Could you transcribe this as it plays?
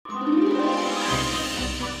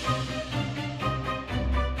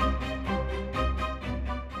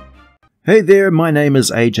Hey there, my name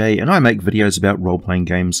is AJ and I make videos about role-playing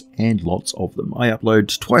games and lots of them. I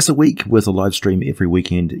upload twice a week with a live stream every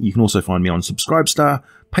weekend. You can also find me on Subscribestar,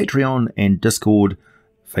 Patreon and Discord,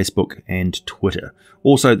 Facebook and Twitter.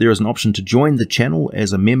 Also, there is an option to join the channel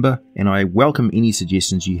as a member and I welcome any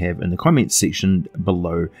suggestions you have in the comments section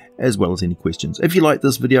below as well as any questions. If you like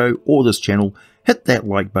this video or this channel, hit that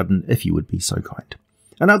like button if you would be so kind.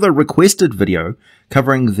 Another requested video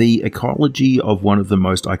covering the ecology of one of the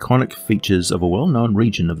most iconic features of a well-known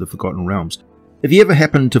region of the Forgotten Realms. If you ever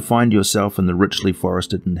happen to find yourself in the richly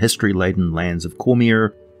forested and history-laden lands of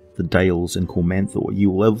Cormyr, the Dales and Cormanthor,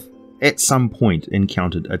 you will have at some point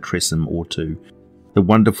encountered a Tressym or two, the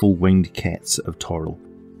wonderful winged cats of Toril.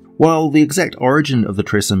 While the exact origin of the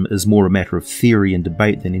Tressym is more a matter of theory and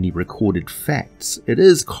debate than any recorded facts, it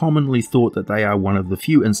is commonly thought that they are one of the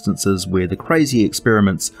few instances where the crazy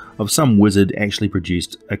experiments of some wizard actually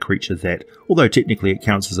produced a creature that, although technically it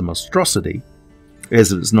counts as a monstrosity,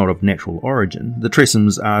 as it is not of natural origin, the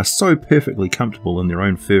Tressyms are so perfectly comfortable in their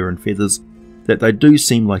own fur and feathers that they do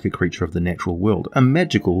seem like a creature of the natural world. A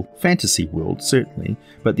magical fantasy world, certainly,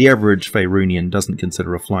 but the average faerunian doesn't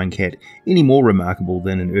consider a flying cat any more remarkable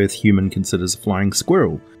than an earth human considers a flying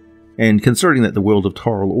squirrel. And considering that the world of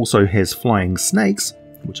Toril also has flying snakes,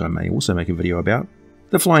 which I may also make a video about,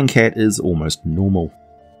 the flying cat is almost normal.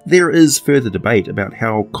 There is further debate about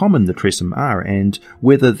how common the Tressym are and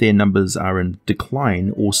whether their numbers are in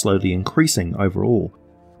decline or slowly increasing overall.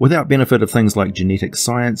 Without benefit of things like genetic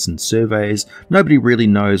science and surveys, nobody really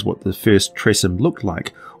knows what the first Tressym looked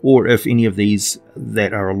like, or if any of these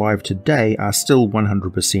that are alive today are still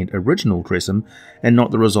 100% original Tressym and not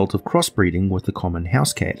the result of crossbreeding with the common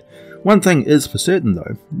house cat. One thing is for certain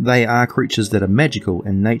though, they are creatures that are magical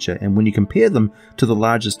in nature, and when you compare them to the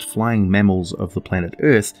largest flying mammals of the planet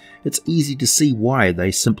Earth, it's easy to see why they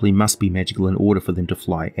simply must be magical in order for them to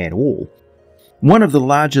fly at all. One of the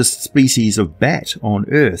largest species of bat on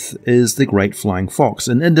Earth is the great flying fox.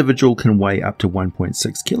 An individual can weigh up to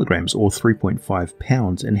 1.6 kilograms or 3.5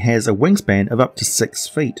 pounds and has a wingspan of up to 6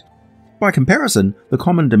 feet. By comparison, the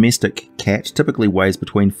common domestic cat typically weighs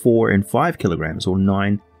between 4 and 5 kilograms or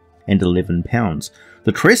 9 and 11 pounds.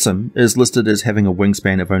 The Tressym is listed as having a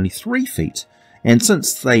wingspan of only 3 feet. And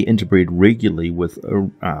since they interbreed regularly with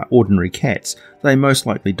ordinary cats, they most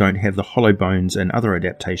likely don't have the hollow bones and other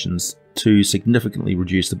adaptations to significantly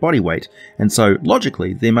reduce the body weight, and so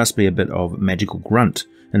logically there must be a bit of magical grunt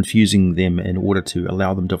infusing them in order to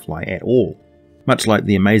allow them to fly at all. Much like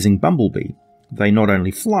the amazing bumblebee, they not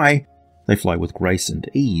only fly, they fly with grace and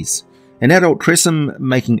ease. An adult Tressym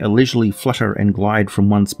making a leisurely flutter and glide from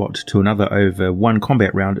one spot to another over one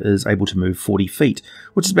combat round is able to move 40 feet,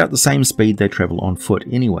 which is about the same speed they travel on foot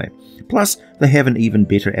anyway. Plus, they have an even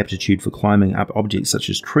better aptitude for climbing up objects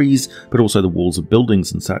such as trees, but also the walls of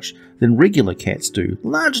buildings and such, than regular cats do,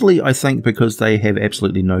 largely I think because they have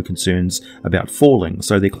absolutely no concerns about falling,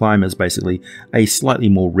 so their climb is basically a slightly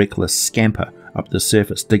more reckless scamper up the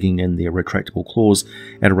surface, digging in their retractable claws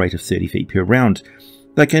at a rate of 30 feet per round.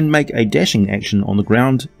 They can make a dashing action on the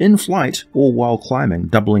ground, in flight, or while climbing,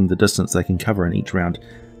 doubling the distance they can cover in each round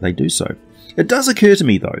they do so. It does occur to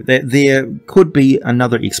me though that there could be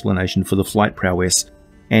another explanation for the flight prowess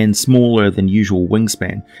and smaller than usual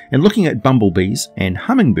wingspan, and looking at bumblebees and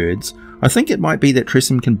hummingbirds, I think it might be that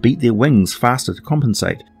Tressym can beat their wings faster to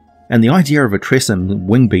compensate. And the idea of a Tressym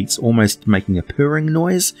wing beats almost making a purring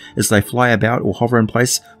noise as they fly about or hover in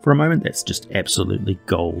place for a moment, that's just absolutely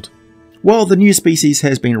gold. While the new species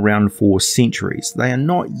has been around for centuries, they are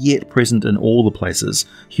not yet present in all the places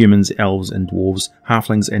humans, elves and dwarves,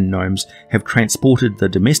 halflings and gnomes have transported the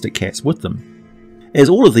domestic cats with them. As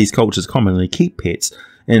all of these cultures commonly keep pets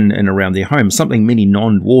in and around their homes, something many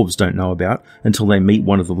non-dwarves don't know about until they meet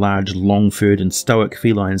one of the large, long-furred and stoic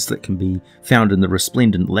felines that can be found in the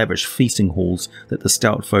resplendent, lavish feasting halls that the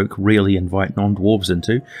stout folk rarely invite non-dwarves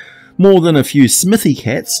into. More than a few smithy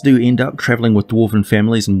cats do end up travelling with dwarven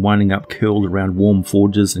families and winding up curled around warm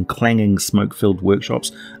forges and clanging smoke-filled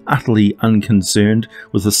workshops, utterly unconcerned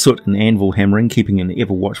with the soot and anvil hammering, keeping an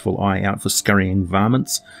ever-watchful eye out for scurrying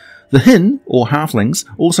varmints. The Hin, or halflings,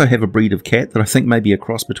 also have a breed of cat that I think may be a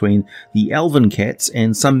cross between the elven cats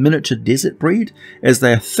and some miniature desert breed, as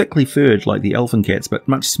they are thickly furred like the elven cats but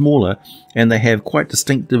much smaller, and they have quite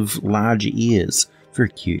distinctive large ears. Very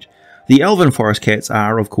cute. The elven forest cats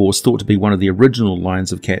are, of course, thought to be one of the original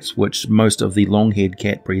lines of cats which most of the long-haired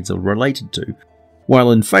cat breeds are related to,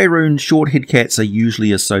 while in Faerun, short-haired cats are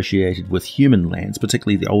usually associated with human lands,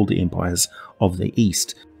 particularly the older empires of the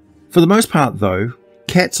east. For the most part, though,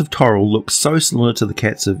 cats of Toril look so similar to the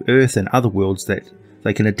cats of Earth and other worlds that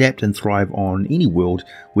they can adapt and thrive on any world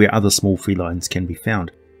where other small felines can be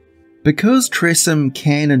found. Because Tressym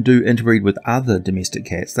can and do interbreed with other domestic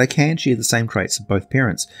cats, they can share the same traits of both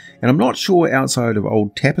parents, and I'm not sure outside of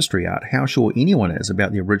old tapestry art how sure anyone is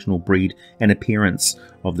about the original breed and appearance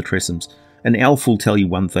of the Tressyms. An elf will tell you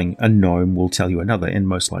one thing, a gnome will tell you another, and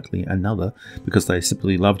most likely another, because they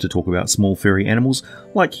simply love to talk about small furry animals,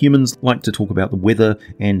 like humans like to talk about the weather,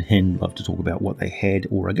 and hen love to talk about what they had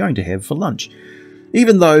or are going to have for lunch.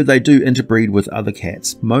 Even though they do interbreed with other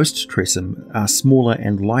cats, most Tressym are smaller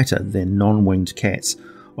and lighter than non-winged cats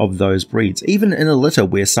of those breeds. Even in a litter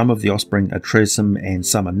where some of the offspring are Tressym and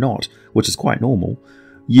some are not, which is quite normal,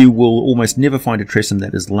 you will almost never find a Tressym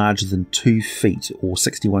that is larger than 2 feet or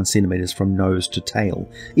 61 centimeters from nose to tail,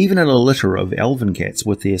 even in a litter of elven cats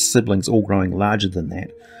with their siblings all growing larger than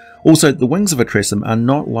that. Also, the wings of a Tressym are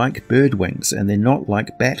not like bird wings, and they're not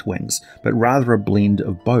like bat wings, but rather a blend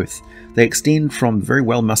of both. They extend from the very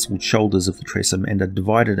well-muscled shoulders of the Tressym and are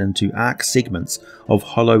divided into arc segments of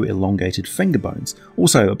hollow elongated finger bones,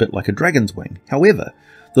 also a bit like a dragon's wing. However,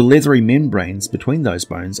 the leathery membranes between those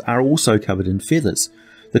bones are also covered in feathers.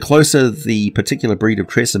 The closer the particular breed of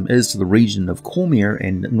Tressym is to the region of Cormier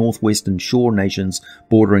and northwestern shore nations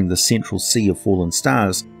bordering the central sea of fallen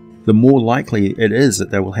stars, the more likely it is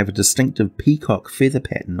that they will have a distinctive peacock feather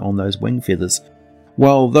pattern on those wing feathers,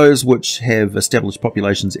 while those which have established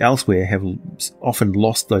populations elsewhere have often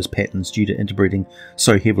lost those patterns due to interbreeding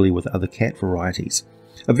so heavily with other cat varieties.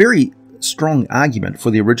 A very strong argument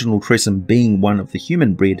for the original Tressym being one of the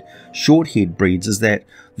human-bred short-haired breeds is that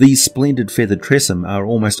these splendid feathered Tressym are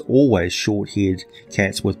almost always short-haired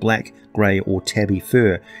cats with black, grey or tabby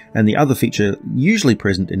fur, and the other feature usually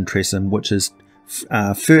present in Tressym, which is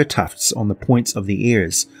fur tufts on the points of the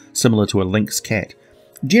ears, similar to a lynx cat.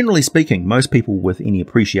 Generally speaking, most people with any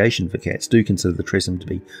appreciation for cats do consider the Tressym to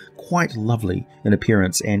be quite lovely in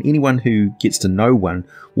appearance, and anyone who gets to know one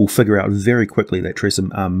will figure out very quickly that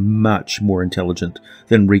Tressym are much more intelligent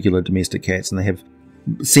than regular domestic cats, and they have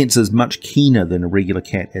senses much keener than a regular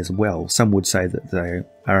cat as well. Some would say that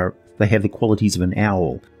they have the qualities of an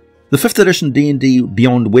owl. The 5th edition D&D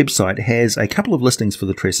Beyond website has a couple of listings for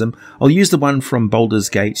the Tressym. I'll use the one from Baldur's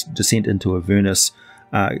Gate Descent into Avernus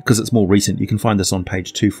because it's more recent. You can find this on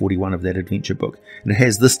page 241 of that adventure book, and it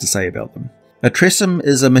has this to say about them. A Tressym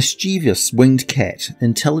is a mischievous winged cat,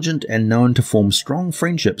 intelligent and known to form strong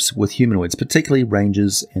friendships with humanoids, particularly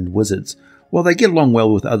rangers and wizards. While they get along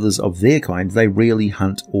well with others of their kind, they rarely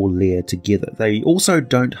hunt or lair together. They also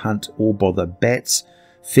don't hunt or bother bats,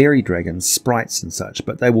 fairy dragons, sprites and such,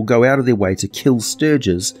 but they will go out of their way to kill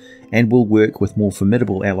sturges and will work with more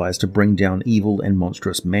formidable allies to bring down evil and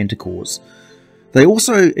monstrous manticores. They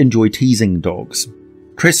also enjoy teasing dogs.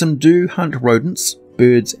 Tressym do hunt rodents,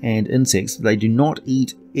 birds and insects. They do not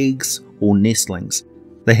eat eggs or nestlings.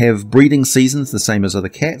 They have breeding seasons the same as other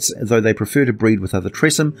cats. Though they prefer to breed with other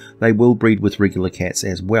Tressym, they will breed with regular cats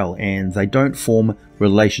as well, and they don't form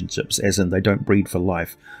relationships, as in they don't breed for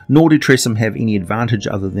life. Nor do Tressym have any advantage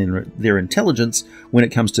other than their intelligence when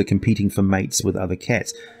it comes to competing for mates with other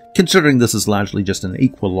cats, considering this is largely just an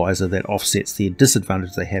equalizer that offsets the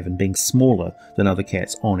disadvantage they have in being smaller than other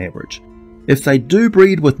cats on average. If they do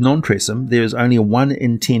breed with non-Tressym, there is only a 1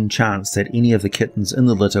 in 10 chance that any of the kittens in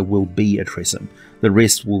the litter will be a Tressym. The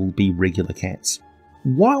rest will be regular cats.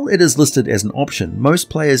 While it is listed as an option, most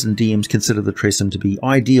players and DMs consider the Tressym to be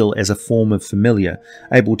ideal as a form of familiar,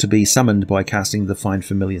 able to be summoned by casting the Find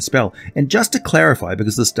Familiar spell. And just to clarify,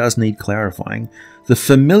 because this does need clarifying, the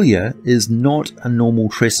familiar is not a normal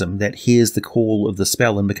Tressym that hears the call of the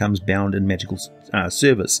spell and becomes bound in magical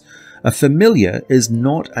service. A familiar is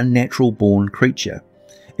not a natural-born creature.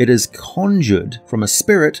 It is conjured from a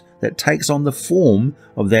spirit that takes on the form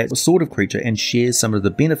of that sort of creature and shares some of the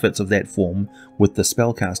benefits of that form with the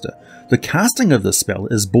spellcaster. The casting of this spell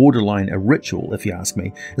is borderline a ritual, if you ask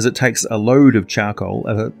me, as it takes a load of charcoal,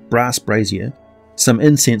 a brass brazier, some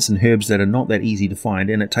incense and herbs that are not that easy to find,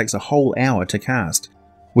 and it takes a whole hour to cast,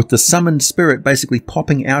 with the summoned spirit basically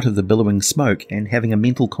popping out of the billowing smoke and having a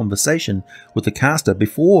mental conversation with the caster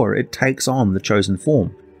before it takes on the chosen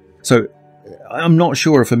form. So I'm not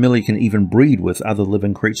sure a familiar can even breed with other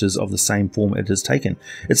living creatures of the same form it has taken.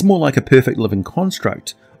 It's more like a perfect living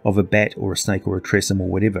construct of a bat or a snake or a Tressym or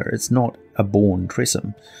whatever. It's not a born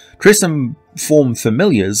Tressym. Tressym form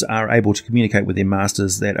familiars are able to communicate with their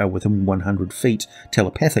masters that are within 100 feet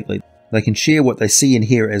telepathically. They can share what they see and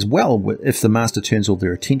hear as well if the master turns all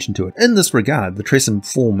their attention to it. In this regard, the Tressym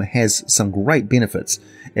form has some great benefits,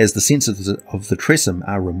 as the senses of the Tressym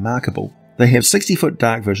are remarkable. They have 60-foot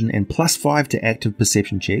dark vision and +5 to active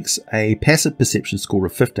perception checks, a passive perception score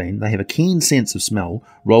of 15. They have a keen sense of smell,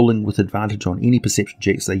 rolling with advantage on any perception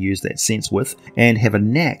checks they use that sense with, and have a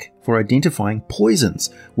knack for identifying poisons,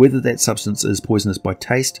 whether that substance is poisonous by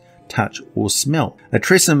taste, touch, or smell. A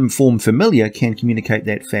Tressym form familiar can communicate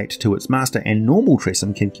that fact to its master, and normal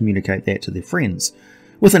Tressym can communicate that to their friends.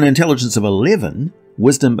 With an intelligence of 11,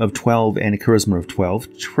 wisdom of 12 and a charisma of 12,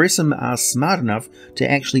 Tressym are smart enough to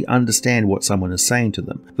actually understand what someone is saying to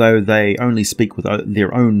them. Though they only speak with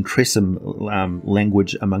their own Tressym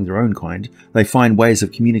language among their own kind, they find ways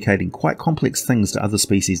of communicating quite complex things to other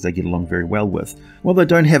species they get along very well with. While they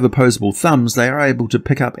don't have opposable thumbs, they are able to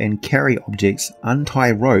pick up and carry objects,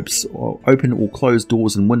 untie ropes, or open or close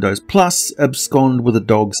doors and windows, plus abscond with a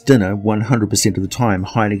dog's dinner 100% of the time,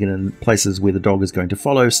 hiding it in places where the dog is going to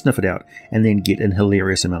follow, sniff it out, and then get in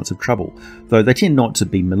hilarious amounts of trouble. Though they tend not to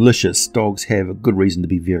be malicious, dogs have a good reason to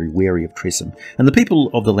be very wary of Tressym, and the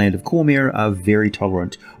people of the land of Cormyr are very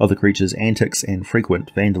tolerant of the creature's antics and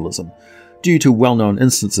frequent vandalism, due to well-known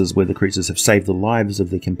instances where the creatures have saved the lives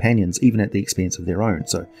of their companions even at the expense of their own.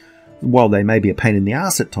 So while they may be a pain in the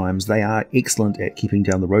arse at times, they are excellent at keeping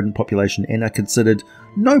down the rodent population and are considered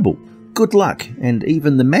noble, good luck, and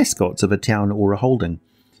even the mascots of a town or a holding.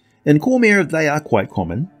 In Cormyr they are quite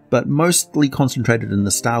common, but mostly concentrated in the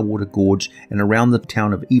Starwater Gorge and around the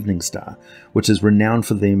town of Eveningstar, which is renowned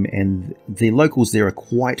for them, and the locals there are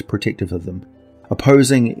quite protective of them,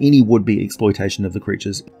 opposing any would-be exploitation of the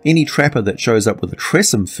creatures. Any trapper that shows up with a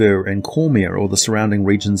Tressym fur in Cormyr or the surrounding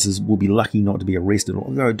regions will be lucky not to be arrested,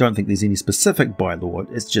 although I don't think there's any specific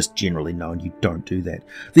bylaw. It's just generally known you don't do that.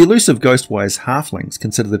 The elusive ghostwise halflings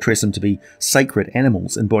consider the Tressym to be sacred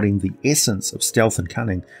animals embodying the essence of stealth and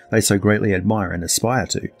cunning they so greatly admire and aspire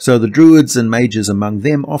to. So the druids and mages among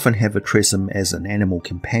them often have a Tressym as an animal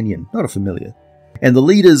companion, not a familiar. And the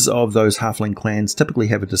leaders of those halfling clans typically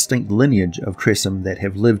have a distinct lineage of Tressym that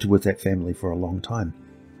have lived with that family for a long time.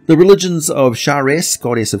 The religions of Shares,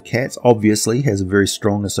 goddess of cats, obviously has a very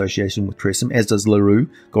strong association with Tressym, as does Laru,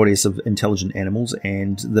 goddess of intelligent animals,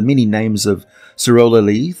 and the many names of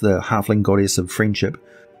Sorolali, the halfling goddess of friendship.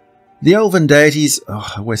 The elven deities,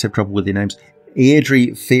 I always have trouble with their names,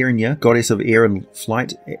 Eardri Faerun, goddess of air and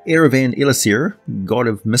flight, Erevan Elisir, god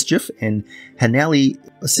of mischief, and Hanali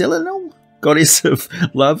Selenol, goddess of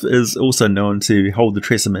love, is also known to hold the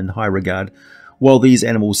Tressym in high regard, while these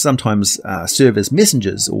animals sometimes serve as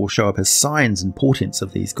messengers or show up as signs and portents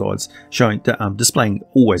of these gods, displaying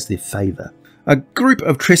always their favour. A group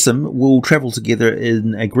of Tressym will travel together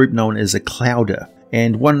in a group known as a clouder,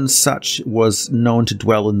 and one such was known to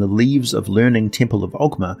dwell in the Leaves of Learning Temple of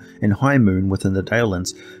Ogma in High Moon within the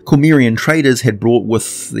Dalelands. Cormyrian traders had brought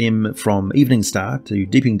with them from Eveningstar to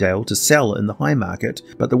Deepingdale to sell in the High Market,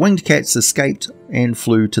 but the winged cats escaped and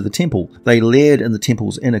flew to the temple. They laired in the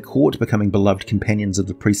temple's inner court, becoming beloved companions of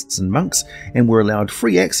the priests and monks, and were allowed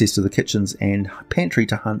free access to the kitchens and pantry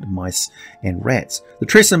to hunt mice and rats. The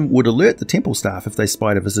Tressym would alert the temple staff if they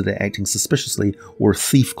spied a visitor acting suspiciously or a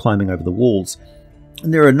thief climbing over the walls.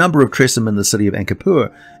 And there are a number of Tressym in the city of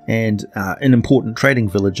Ankapur, and an important trading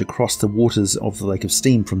village across the waters of the Lake of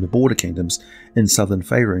Steam from the border kingdoms in southern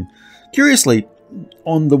faerun. Curiously,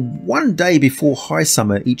 on the one day before high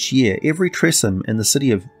summer each year, every Tressym in the city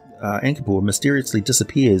of Ankapur mysteriously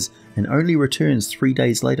disappears and only returns 3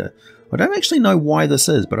 days later. I don't actually know why this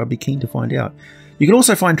is, but I'd be keen to find out. You can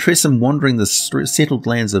also find Tressym wandering the settled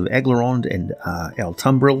lands of Aglarond and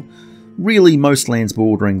Altumbril, really most lands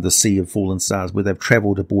bordering the Sea of Fallen Stars, where they've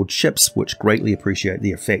travelled aboard ships which greatly appreciate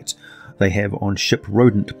the effect they have on ship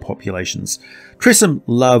rodent populations. Tressym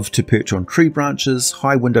love to perch on tree branches,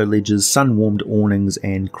 high window ledges, sun-warmed awnings,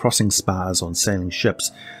 and crossing spars on sailing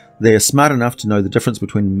ships. They are smart enough to know the difference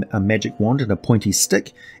between a magic wand and a pointy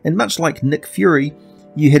stick, and much like Nick Fury,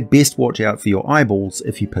 you had best watch out for your eyeballs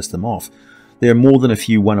if you piss them off. There are more than a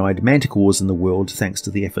few one-eyed manticores in the world thanks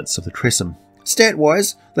to the efforts of the Tressym.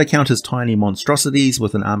 Stat-wise, they count as tiny monstrosities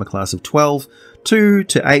with an armor class of 12, 2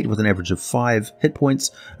 to 8 with an average of 5 hit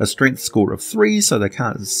points, a strength score of 3, so they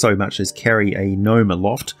can't so much as carry a gnome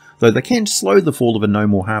aloft, though they can slow the fall of a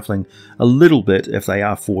gnome or halfling a little bit if they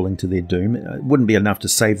are falling to their doom. It wouldn't be enough to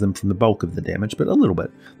save them from the bulk of the damage, but a little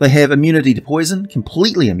bit. They have immunity to poison,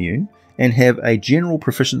 completely immune, and have a general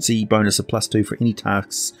proficiency bonus of +2 for any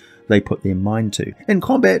tasks they put their mind to. In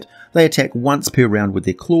combat, they attack once per round with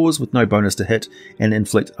their claws with no bonus to hit and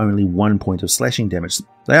inflict only 1 point of slashing damage.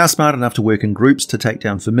 They are smart enough to work in groups to take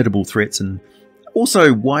down formidable threats, and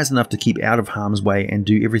also wise enough to keep out of harm's way and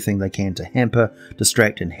do everything they can to hamper,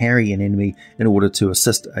 distract and harry an enemy in order to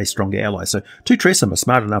assist a stronger ally. So 2 Tressym are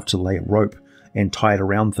smart enough to lay a rope and tie it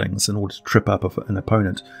around things in order to trip up an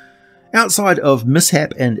opponent. Outside of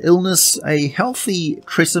mishap and illness, a healthy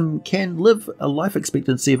Tressym can live a life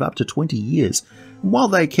expectancy of up to 20 years. And while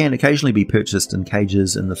they can occasionally be purchased in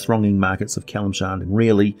cages in the thronging markets of Calimshan and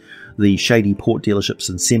Really, the shady port dealerships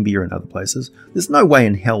in Sembia and other places, there's no way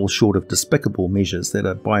in hell, short of despicable measures, that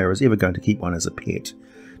a buyer is ever going to keep one as a pet.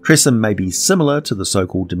 Tressym may be similar to the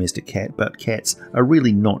so-called domestic cat, but cats are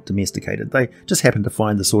really not domesticated. They just happen to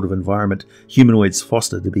find the sort of environment humanoids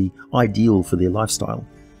foster to be ideal for their lifestyle.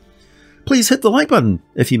 Please hit the like button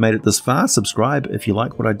if you made it this far, subscribe if you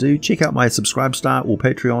like what I do, check out my Subscribe Star or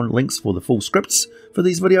Patreon links for the full scripts for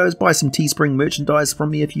these videos, buy some Teespring merchandise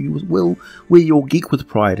from me if you will, wear your geek with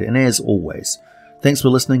pride, and as always, thanks for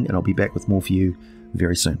listening and I'll be back with more for you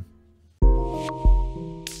very soon.